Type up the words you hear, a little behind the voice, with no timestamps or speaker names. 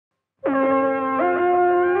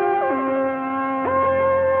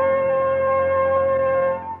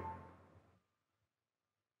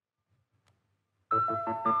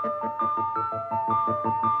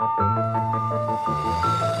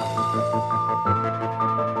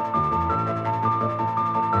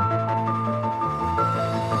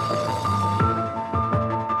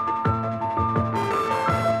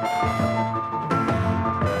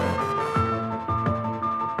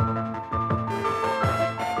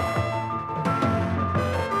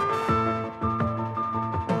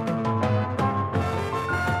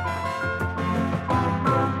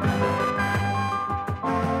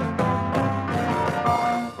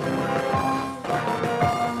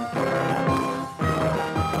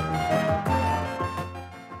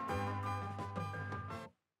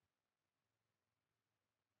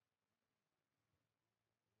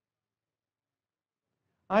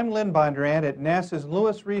I'm Lynn Bondurant at NASA's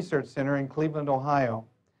Lewis Research Center in Cleveland, Ohio.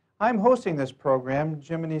 I'm hosting this program,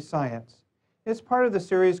 Gemini Science. It's part of the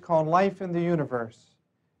series called Life in the Universe.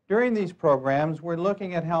 During these programs, we're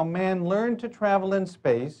looking at how man learned to travel in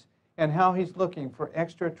space and how he's looking for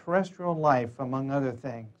extraterrestrial life, among other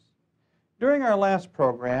things. During our last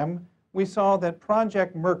program, we saw that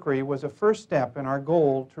Project Mercury was a first step in our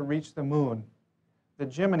goal to reach the moon. The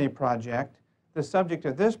Gemini project, the subject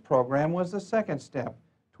of this program, was the second step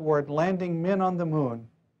toward landing men on the moon.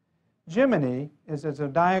 Gemini is a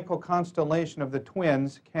zodiacal constellation of the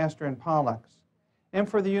twins Castor and Pollux. And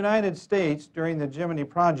for the United States, during the Gemini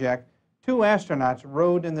project, 2 astronauts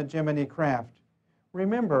rode in the Gemini craft.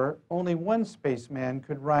 Remember, only one spaceman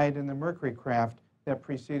could ride in the Mercury craft that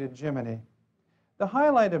preceded Gemini. The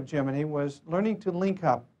highlight of Gemini was learning to link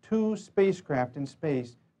up 2 spacecraft in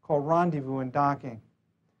space called rendezvous and docking.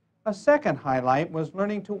 A second highlight was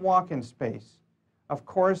learning to walk in space. Of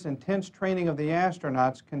course, intense training of the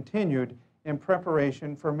astronauts continued in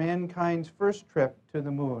preparation for mankind's first trip to the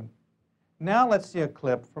moon. Now let's see a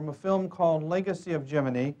clip from a film called Legacy of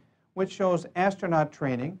Gemini, which shows astronaut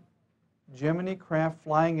training, Gemini craft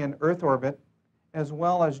flying in Earth orbit, as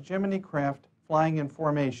well as Gemini craft flying in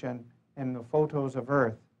formation and the photos of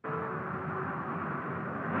Earth.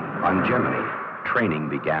 On Gemini, training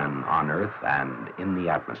began on Earth and in the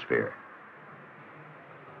atmosphere.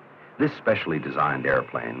 This specially designed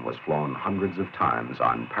airplane was flown hundreds of times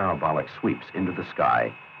on parabolic sweeps into the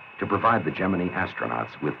sky to provide the Gemini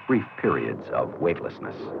astronauts with brief periods of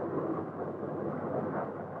weightlessness.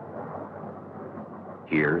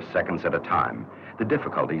 Here, seconds at a time, the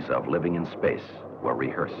difficulties of living in space were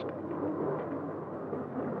rehearsed.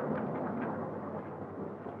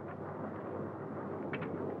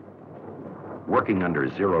 Working under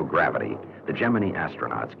zero gravity, the Gemini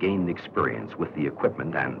astronauts gained experience with the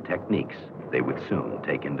equipment and techniques they would soon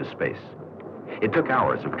take into space. It took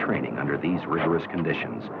hours of training under these rigorous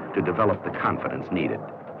conditions to develop the confidence needed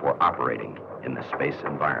for operating in the space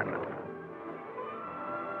environment.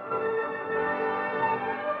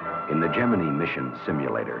 In the Gemini mission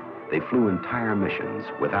simulator, they flew entire missions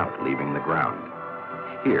without leaving the ground.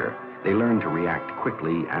 Here, they learned to react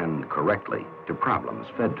quickly and correctly to problems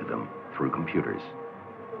fed to them through computers.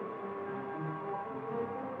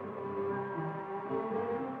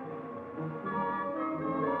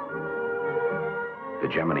 The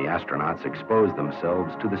Gemini astronauts exposed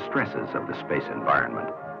themselves to the stresses of the space environment.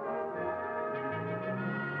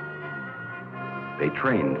 They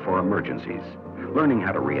trained for emergencies, learning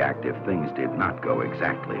how to react if things did not go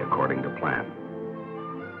exactly according to plan.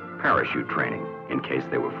 Parachute training, in case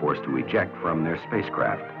they were forced to eject from their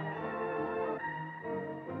spacecraft.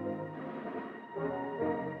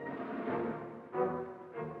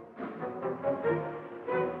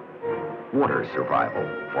 Water survival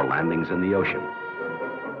for landings in the ocean.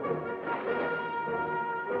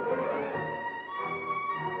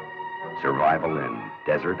 Survival in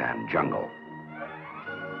desert and jungle.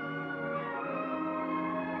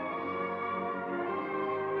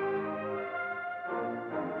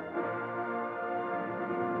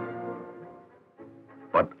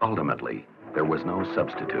 But ultimately, there was no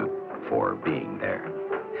substitute for being there.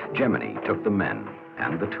 Gemini took the men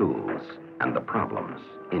and the tools and the problems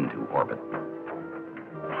into orbit.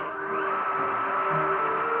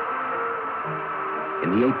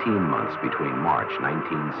 In the 18 months between March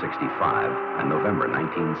 1965 and November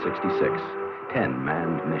 1966, 10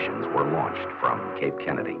 manned missions were launched from Cape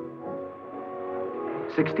Kennedy.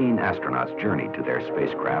 16 astronauts journeyed to their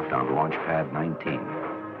spacecraft on Launch Pad 19.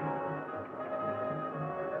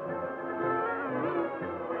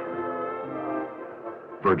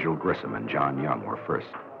 Virgil Grissom and John Young were first.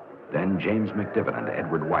 Then James McDivitt and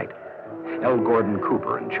Edward White, L. Gordon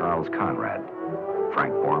Cooper and Charles Conrad,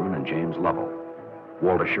 Frank Borman and James Lovell,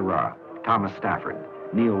 Walter Schirra, Thomas Stafford,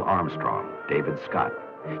 Neil Armstrong, David Scott,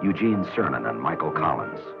 Eugene Cernan and Michael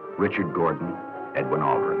Collins, Richard Gordon, Edwin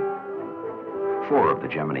Aldrin. 4 of the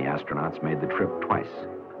Gemini astronauts made the trip twice.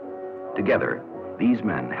 Together, these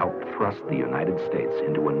men helped thrust the United States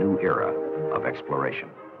into a new era of exploration.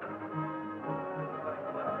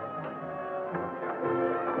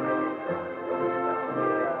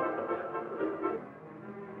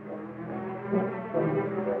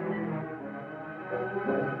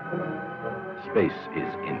 Space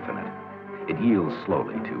is infinite. It yields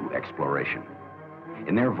slowly to exploration.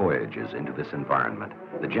 In their voyages into this environment,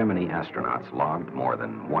 the Gemini astronauts logged more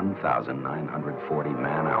than 1,940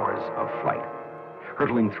 man-hours of flight.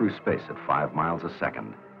 Hurtling through space at 5 miles a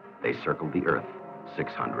second, they circled the Earth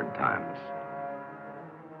 600 times.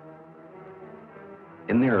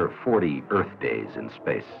 In their 40 Earth days in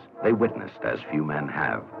space, they witnessed, as few men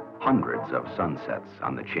have, hundreds of sunsets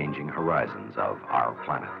on the changing horizons of our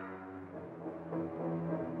planet.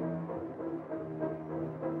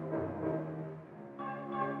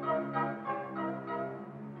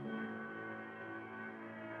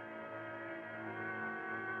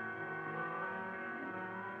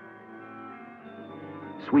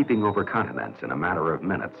 Sweeping over continents in a matter of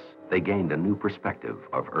minutes, they gained a new perspective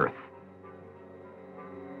of Earth.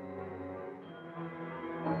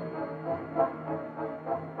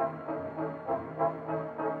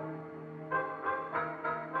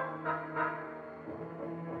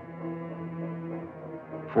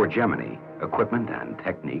 For Gemini, equipment and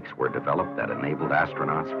techniques were developed that enabled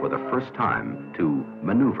astronauts for the first time to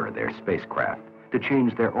maneuver their spacecraft, to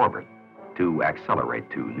change their orbit, to accelerate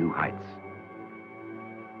to new heights.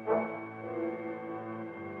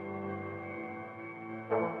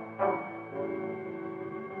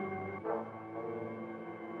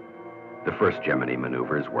 The first Gemini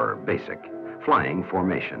maneuvers were basic, flying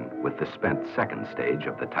formation with the spent second stage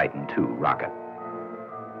of the Titan II rocket.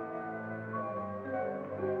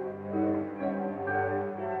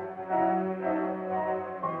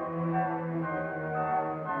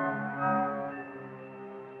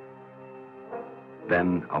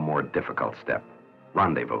 Then a more difficult step,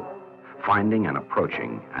 rendezvous, finding and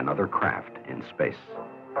approaching another craft in space.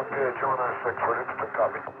 Okay, Gemini 6, ready to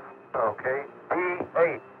copy. Okay,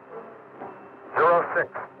 P8,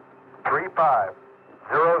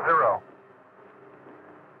 063500.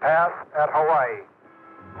 Pass at Hawaii,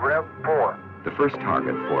 Rev 4. The first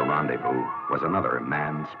target for rendezvous was another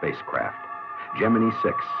manned spacecraft. Gemini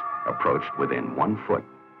 6 approached within 1 foot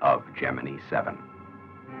of Gemini 7.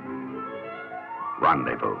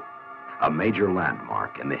 Rendezvous, a major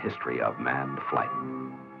landmark in the history of manned flight.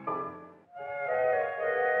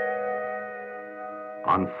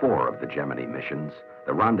 On 4 of the Gemini missions,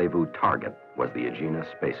 the rendezvous target was the Agena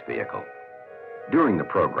space vehicle. During the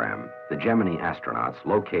program, the Gemini astronauts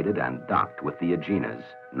located and docked with the Agenas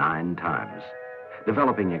 9 times,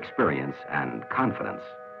 developing experience and confidence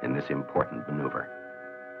in this important maneuver.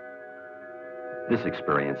 This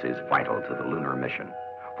experience is vital to the lunar mission,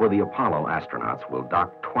 for the Apollo astronauts will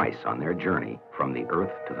dock twice on their journey from the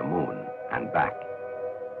Earth to the Moon and back.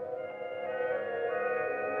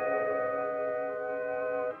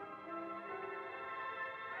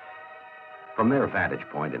 From their vantage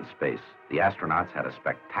point in space, the astronauts had a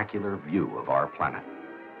spectacular view of our planet.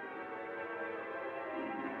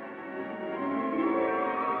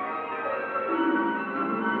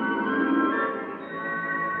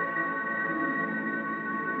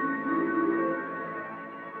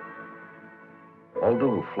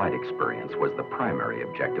 Although flight experience was the primary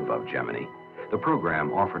objective of Gemini, the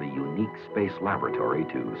program offered a unique space laboratory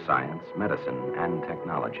to science, medicine, and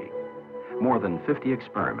technology. More than 50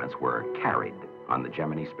 experiments were carried on the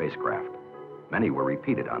Gemini spacecraft. Many were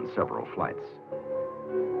repeated on several flights.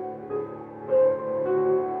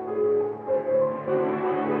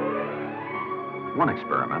 One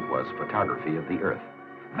experiment was photography of the Earth.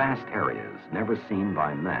 Vast areas never seen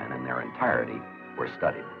by man in their entirety were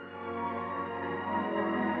studied.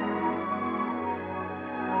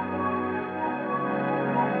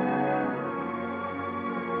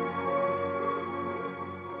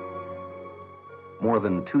 More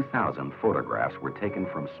than 2,000 photographs were taken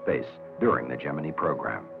from space during the Gemini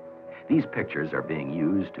program. These pictures are being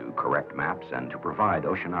used to correct maps and to provide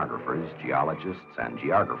oceanographers, geologists, and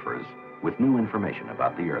geographers with new information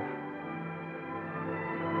about the Earth.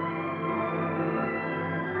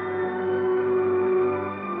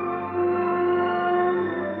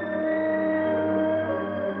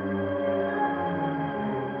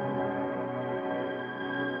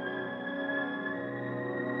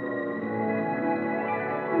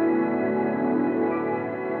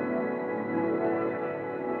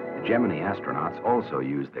 Gemini astronauts also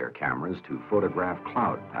used their cameras to photograph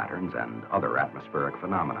cloud patterns and other atmospheric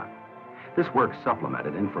phenomena. This work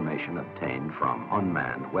supplemented information obtained from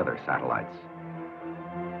unmanned weather satellites.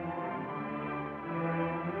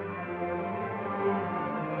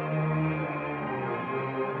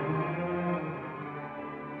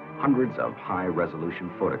 Hundreds of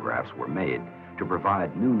high-resolution photographs were made to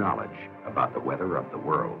provide new knowledge about the weather of the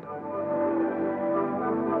world.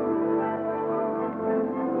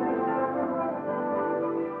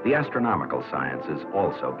 The astronomical sciences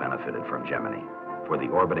also benefited from Gemini, for the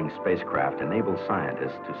orbiting spacecraft enables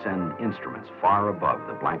scientists to send instruments far above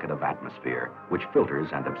the blanket of atmosphere, which filters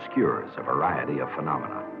and obscures a variety of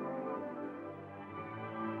phenomena.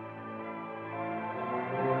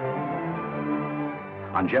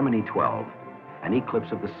 On Gemini 12, an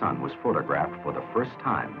eclipse of the sun was photographed for the first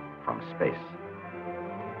time from space.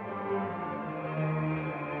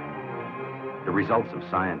 The results of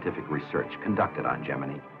scientific research conducted on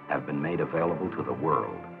Gemini have been made available to the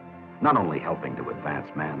world, not only helping to advance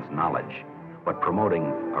man's knowledge, but promoting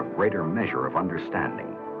a greater measure of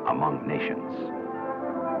understanding among nations.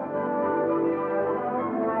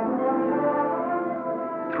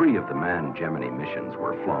 Three of the manned Gemini missions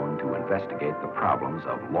were flown to investigate the problems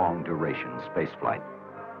of long-duration spaceflight.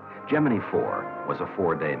 Gemini 4 was a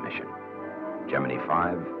 4-day mission. Gemini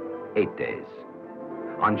 5, 8 days.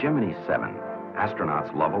 On Gemini 7,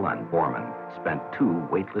 astronauts Lovell and Borman spent 2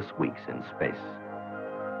 weightless weeks in space.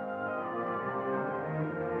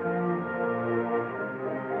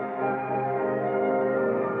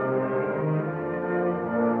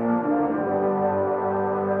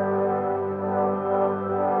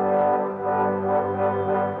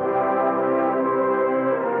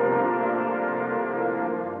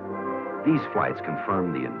 These flights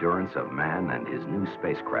confirmed the endurance of man and his new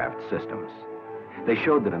spacecraft systems. They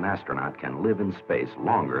showed that an astronaut can live in space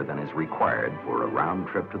longer than is required for a round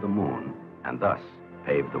trip to the moon, and thus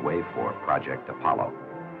paved the way for Project Apollo.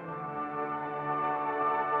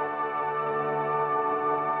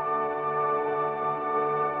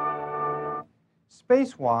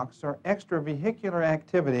 Spacewalks, or extravehicular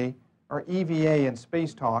activity, or EVA in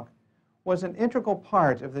space talk, was an integral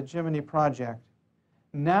part of the Gemini project.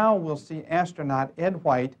 Now we'll see astronaut Ed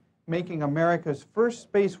White making America's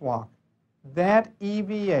first spacewalk. That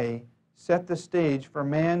EVA set the stage for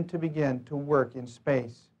man to begin to work in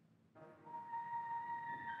space.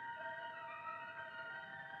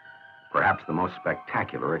 Perhaps the most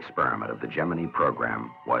spectacular experiment of the Gemini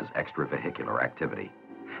program was extravehicular activity.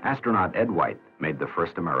 Astronaut Ed White made the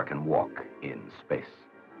first American walk in space.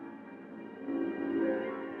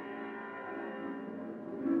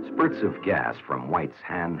 Spurts of gas from White's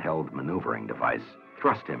handheld maneuvering device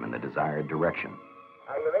thrust him in the desired direction.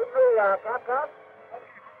 Are you ready for takeoff?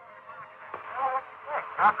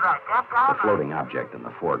 That's right, The floating object in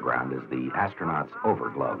the foreground is the astronaut's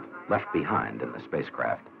overglove, left behind in the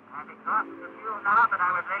spacecraft. I've exhausted the fuel now, but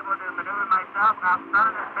I was able to maneuver myself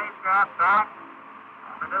outside the spacecraft back.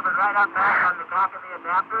 Maneuvered right up back on the back of the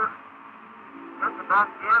adapter. Took the bus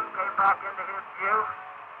Jim, came back into his view.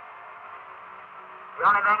 The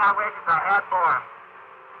only thing I wish is I had more.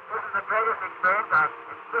 This is the greatest experience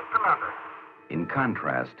it's just tremendous. In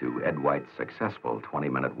contrast to Ed White's successful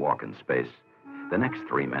 20-minute walk in space, the next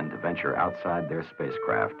 3 men to venture outside their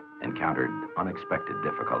spacecraft encountered unexpected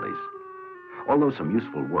difficulties. Although some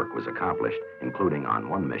useful work was accomplished, including on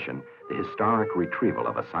one mission, the historic retrieval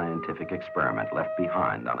of a scientific experiment left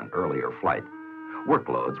behind on an earlier flight,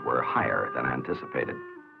 workloads were higher than anticipated.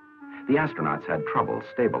 The astronauts had trouble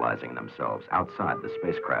stabilizing themselves outside the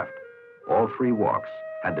spacecraft. All 3 walks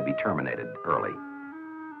had to be terminated early.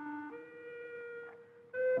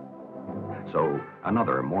 So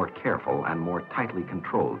another more careful and more tightly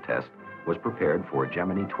controlled test was prepared for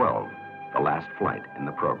Gemini 12, the last flight in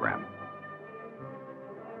the program.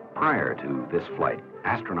 Prior to this flight,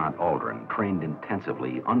 astronaut Aldrin trained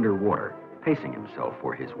intensively underwater, pacing himself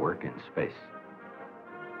for his work in space.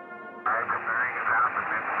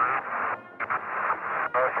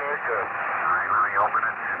 Okay, good. All right, let me open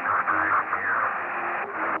it.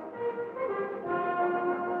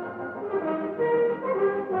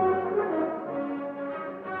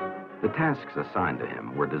 The tasks assigned to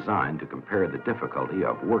him were designed to compare the difficulty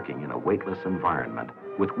of working in a weightless environment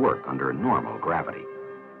with work under normal gravity.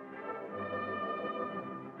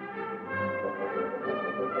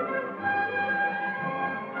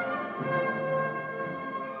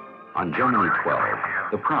 On Gemini 12,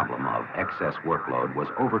 the problem of excess workload was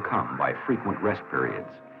overcome by frequent rest periods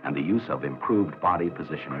and the use of improved body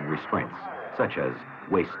positioning restraints, such as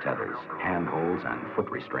waist tethers, handholds, and foot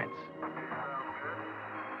restraints.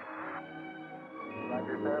 Sounds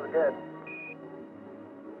good.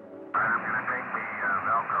 I'm going to take the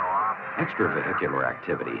Velcro off. Extravehicular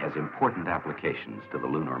activity has important applications to the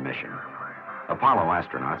lunar mission. Apollo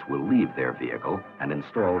astronauts will leave their vehicle and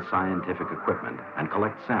install scientific equipment and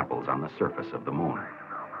collect samples on the surface of the moon.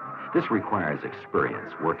 This requires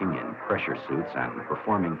experience working in pressure suits and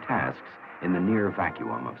performing tasks in the near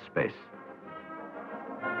vacuum of space.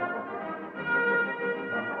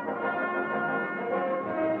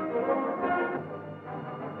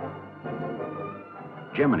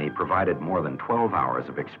 Gemini provided more than 12 hours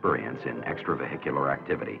of experience in extravehicular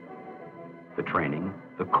activity. The training,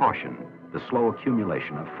 the caution, the slow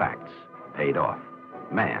accumulation of facts paid off.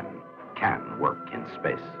 Man can work in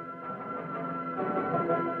space.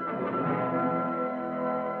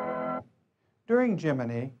 During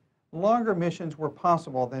Gemini, Longer missions were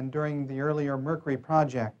possible than during the earlier Mercury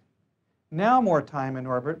project. Now more time in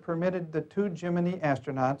orbit permitted the 2 Gemini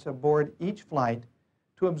astronauts aboard each flight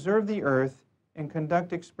to observe the Earth and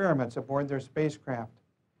conduct experiments aboard their spacecraft.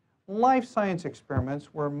 Life science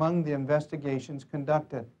experiments were among the investigations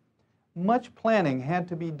conducted. Much planning had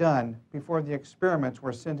to be done before the experiments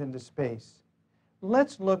were sent into space.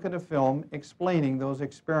 Let's look at a film explaining those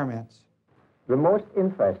experiments. The most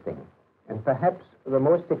interesting and perhaps the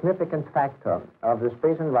most significant factor of the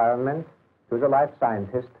space environment to the life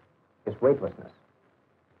scientist is weightlessness.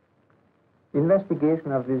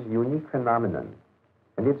 Investigation of this unique phenomenon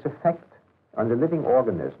and its effect on the living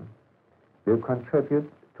organism will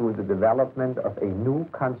contribute to the development of a new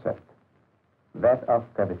concept, that of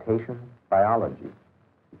gravitation biology.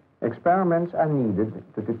 Experiments are needed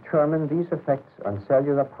to determine these effects on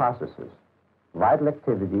cellular processes, vital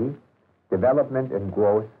activity, development and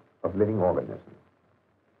growth of living organisms.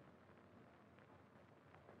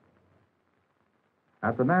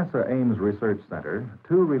 At the NASA Ames Research Center,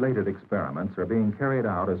 2 related experiments are being carried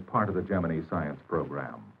out as part of the Gemini Science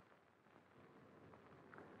Program.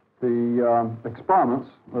 The experiments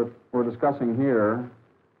that we're discussing here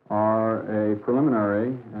are a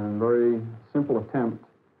preliminary and very simple attempt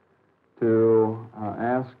to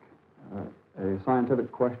ask a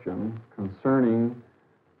scientific question concerning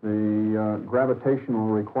the gravitational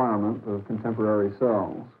requirement of contemporary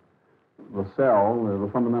cells. The cell, the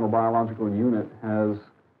fundamental biological unit, has,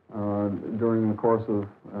 during the course of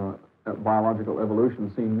biological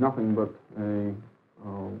evolution, seen nothing but a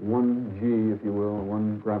 1G, if you will,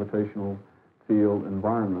 one gravitational field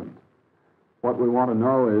environment. What we want to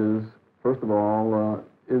know is, first of all,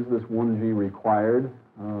 is this 1G required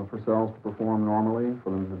for cells to perform normally,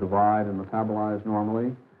 for them to divide and metabolize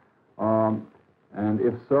normally? And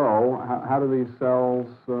if so, how do these cells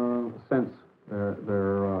sense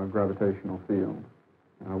their gravitational field?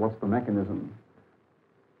 What's the mechanism?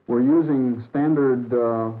 We're using standard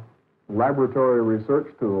laboratory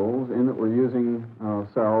research tools in that we're using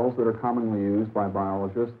cells that are commonly used by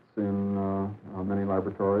biologists in many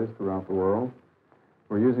laboratories throughout the world.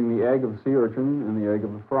 We're using the egg of the sea urchin and the egg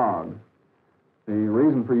of the frog. The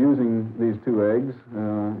reason for using these 2 eggs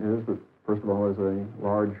is that, first of all, there's a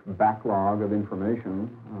large backlog of information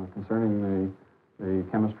concerning the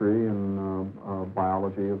chemistry and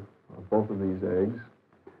biology of both of these eggs.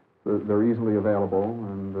 They're easily available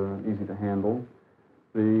and easy to handle.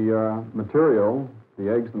 The material,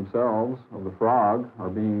 the eggs themselves of the frog, are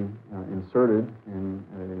being inserted in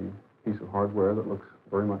a piece of hardware that looks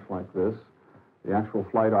very much like this. The actual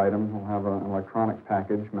flight item will have an electronic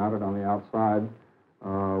package mounted on the outside,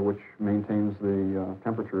 which maintains the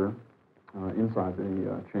temperature inside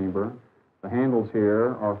the chamber. The handles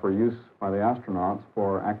here are for use by the astronauts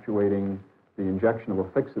for actuating the injection of a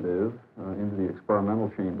fixative into the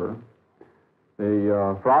experimental chamber.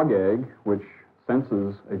 The frog egg, which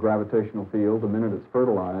senses a gravitational field the minute it's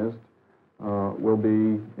fertilized, will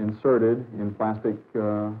be inserted in plastic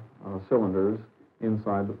cylinders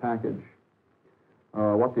inside the package.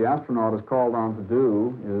 What the astronaut is called on to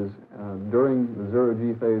do is, during the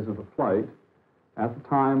 0G phase of the flight, at the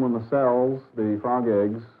time when the cells, the frog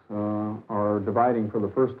eggs, are dividing for the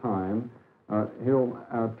first time, he'll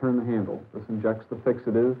turn the handle. This injects the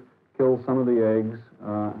fixative, kills some of the eggs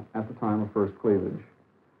at the time of first cleavage.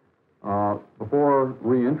 Before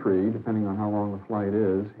re-entry, depending on how long the flight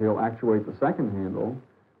is, he'll actuate the second handle,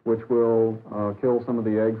 which will kill some of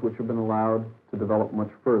the eggs which have been allowed to develop much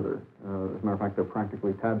further. As a matter of fact, they're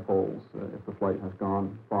practically tadpoles if the flight has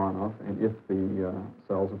gone far enough and if the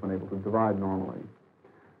cells have been able to divide normally.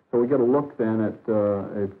 So we get a look then at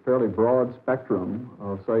a fairly broad spectrum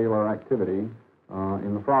of cellular activity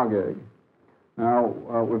in the frog egg. Now,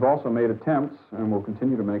 we've also made attempts, and we'll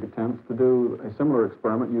continue to make attempts, to do a similar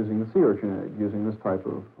experiment using the sea urchin egg, using this type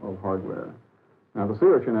of hardware. Now, the sea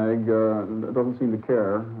urchin egg doesn't seem to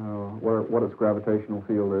care what its gravitational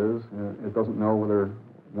field is. It doesn't know whether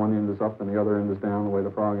one end is up and the other end is down the way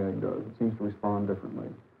the frog egg does. It seems to respond differently.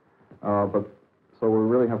 So we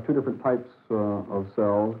really have 2 different types of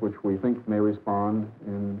cells which we think may respond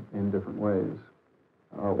in different ways.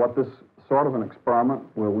 What this sort of an experiment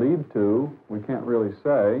will lead to, we can't really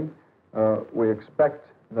say. We expect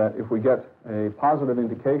that if we get a positive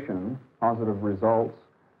indication, positive results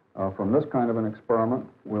from this kind of an experiment,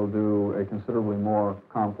 we'll do a considerably more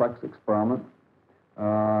complex experiment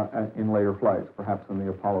in later flights, perhaps in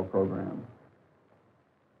the Apollo program.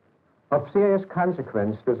 Of serious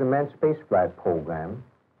consequence to the manned spaceflight program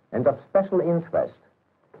and of special interest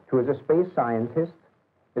to the space scientist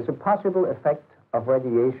is the possible effect of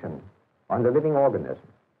radiation on the living organism,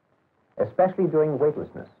 especially during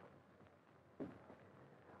weightlessness.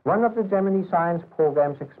 One of the Gemini Science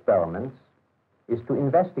Program's experiments is to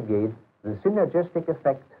investigate the synergistic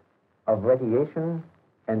effect of radiation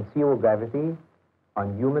and zero gravity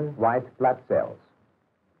on human white blood cells.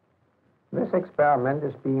 This experiment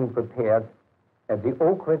is being prepared at the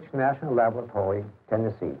Oak Ridge National Laboratory,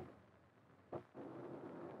 Tennessee.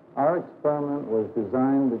 Our experiment was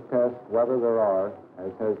designed to test whether there are,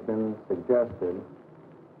 as has been suggested,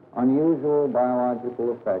 unusual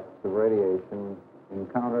biological effects of radiation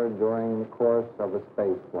encountered during the course of a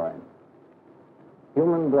space flight.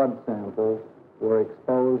 Human blood samples were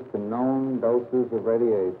exposed to known doses of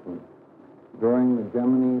radiation during the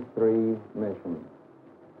Gemini 3 mission.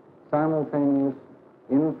 Simultaneous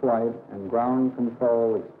in-flight and ground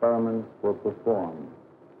control experiments were performed.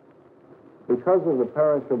 Because of the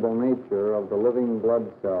perishable nature of the living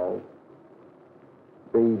blood cells,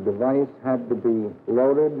 the device had to be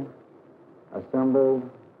loaded, assembled,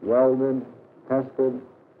 welded, tested,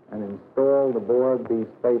 and installed aboard the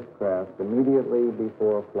spacecraft immediately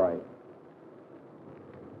before flight.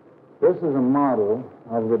 This is a model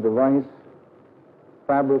of the device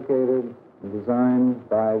fabricated and designed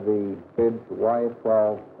by the FIDS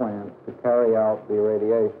Y12 plant to carry out the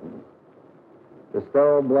irradiations. The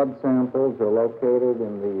sterile blood samples are located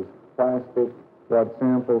in these plastic blood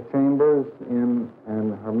sample chambers in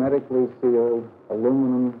an hermetically sealed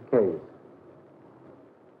aluminum case.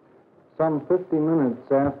 Some 50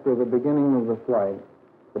 minutes after the beginning of the flight,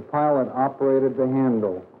 the pilot operated the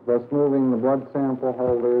handle, thus moving the blood sample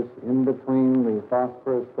holders in between the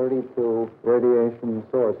phosphorus-32 radiation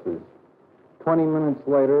sources. 20 minutes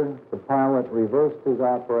later, the pilot reversed his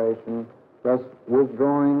operation, thus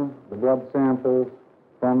withdrawing the blood samples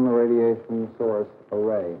from the radiation source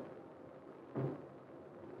array.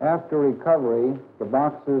 After recovery, the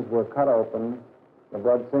boxes were cut open, the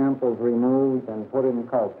blood samples removed and put in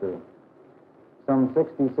culture. Some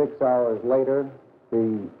 66 hours later,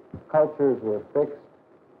 the cultures were fixed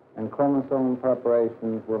and chromosome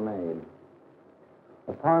preparations were made.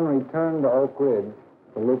 Upon return to Oak Ridge,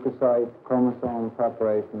 the leukocyte chromosome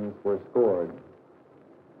preparations were scored.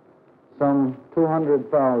 Some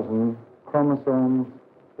 200,000 chromosomes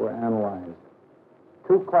were analyzed.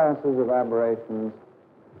 Two classes of aberrations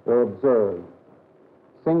were observed.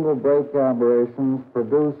 Single break aberrations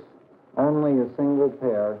produce only a single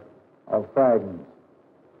pair of fragments.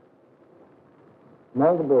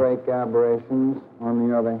 Multiple break aberrations, on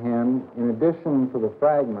the other hand, in addition to the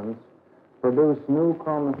fragments, produce new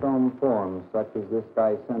chromosome forms, such as this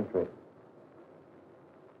dicentric.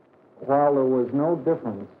 While there was no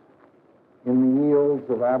difference in the yields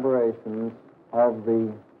of aberrations of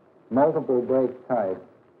the multiple break type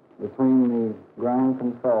between the ground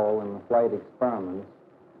control and the flight experiments,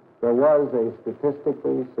 there was a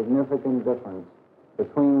statistically significant difference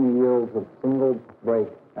between the yields of single break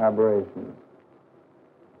aberrations.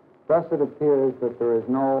 Thus, it appears that there is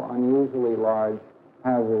no unusually large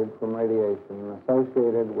hazard from radiation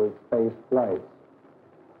associated with space flights.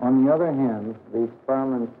 On the other hand, the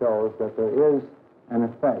experiment shows that there is an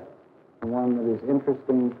effect, one that is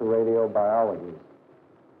interesting to radiobiologists.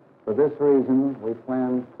 For this reason, we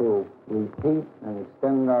plan to repeat and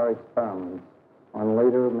extend our experiments on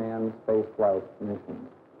later manned spaceflight missions.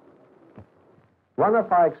 One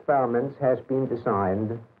of our experiments has been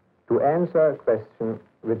designed to answer a question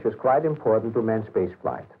which is quite important to manned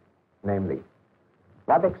spaceflight, namely,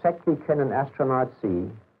 what exactly can an astronaut see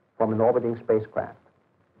from an orbiting spacecraft?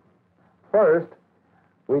 First,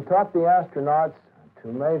 we taught the astronauts to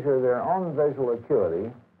measure their own visual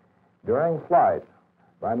acuity during flight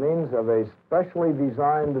by means of a specially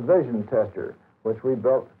designed vision tester, which we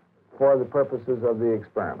built for the purposes of the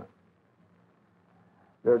experiment.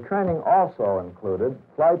 Their training also included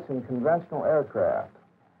flights in conventional aircraft,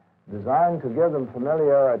 designed to give them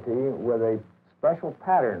familiarity with a special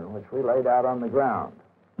pattern which we laid out on the ground.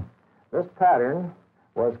 This pattern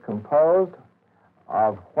was composed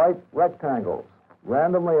of white rectangles,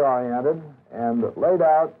 randomly oriented and laid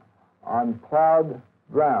out on plowed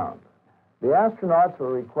ground. The astronauts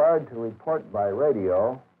were required to report by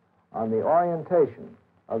radio on the orientation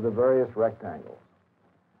of the various rectangles.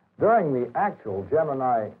 During the actual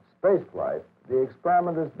Gemini spaceflight, the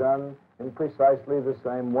experiment is done in precisely the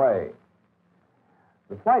same way.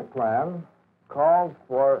 The flight plan calls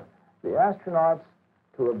for the astronauts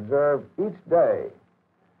to observe each day,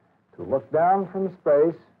 to look down from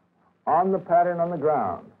space on the pattern on the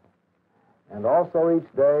ground, and also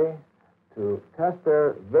each day to test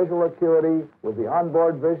their visual acuity with the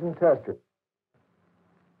onboard vision tester.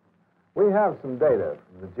 We have some data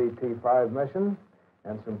from the GT5 mission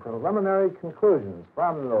and some preliminary conclusions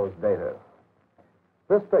from those data.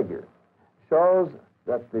 This figure shows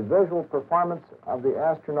that the visual performance of the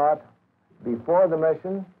astronaut before the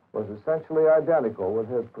mission was essentially identical with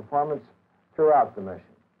his performance throughout the mission.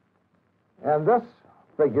 And this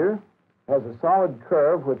figure has a solid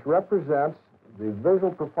curve which represents the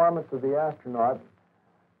visual performance of the astronaut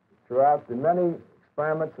throughout the many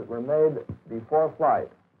experiments that were made before flight.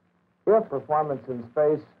 If performance in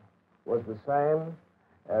space was the same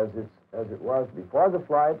as it was before the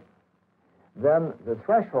flight, then the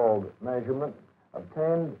threshold measurement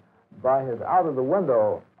obtained by his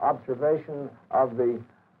out-of-the-window observation of the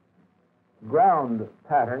ground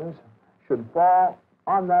patterns should fall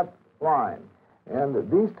on that line. And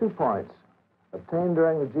these 2 points obtained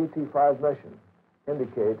during the GT5 mission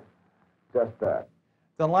indicate just that.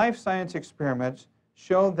 The life science experiments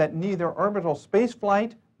show that neither orbital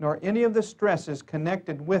spaceflight nor any of the stresses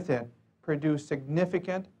connected with it produce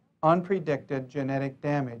significant, unpredicted genetic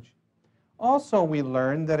damage. Also, we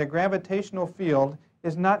learned that a gravitational field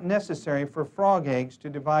is not necessary for frog eggs to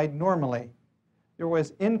divide normally. There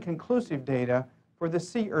was inconclusive data for the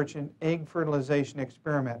sea urchin egg fertilization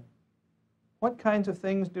experiment. What kinds of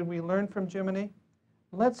things did we learn from Gemini?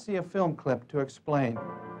 Let's see a film clip to explain.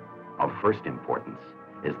 Of first importance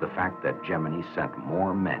is the fact that Gemini sent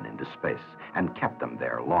more men into space and kept them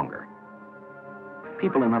there longer.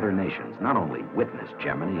 People in other nations not only witnessed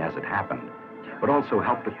Gemini as it happened, but also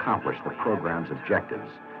helped accomplish the program's objectives,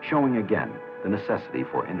 showing again the necessity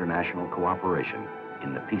for international cooperation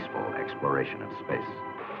in the peaceful exploration of space.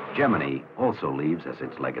 Gemini also leaves as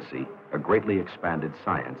its legacy a greatly expanded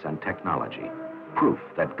science and technology, proof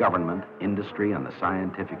that government, industry, and the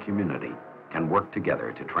scientific community can work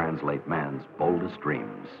together to translate man's boldest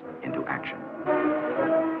dreams into action.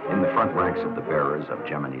 In the front ranks of the bearers of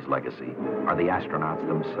Gemini's legacy are the astronauts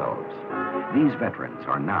themselves. These veterans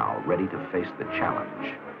are now ready to face the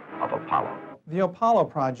challenge of Apollo. The Apollo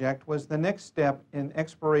project was the next step in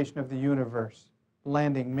exploration of the universe,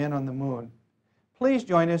 landing men on the moon. Please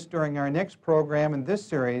join us during our next program in this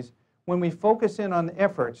series when we focus in on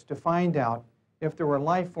efforts to find out if there were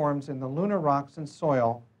life forms in the lunar rocks and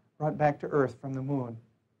soil brought back to Earth from the moon.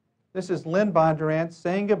 This is Lynn Bondurant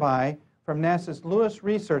saying goodbye from NASA's Lewis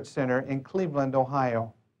Research Center in Cleveland,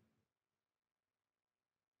 Ohio.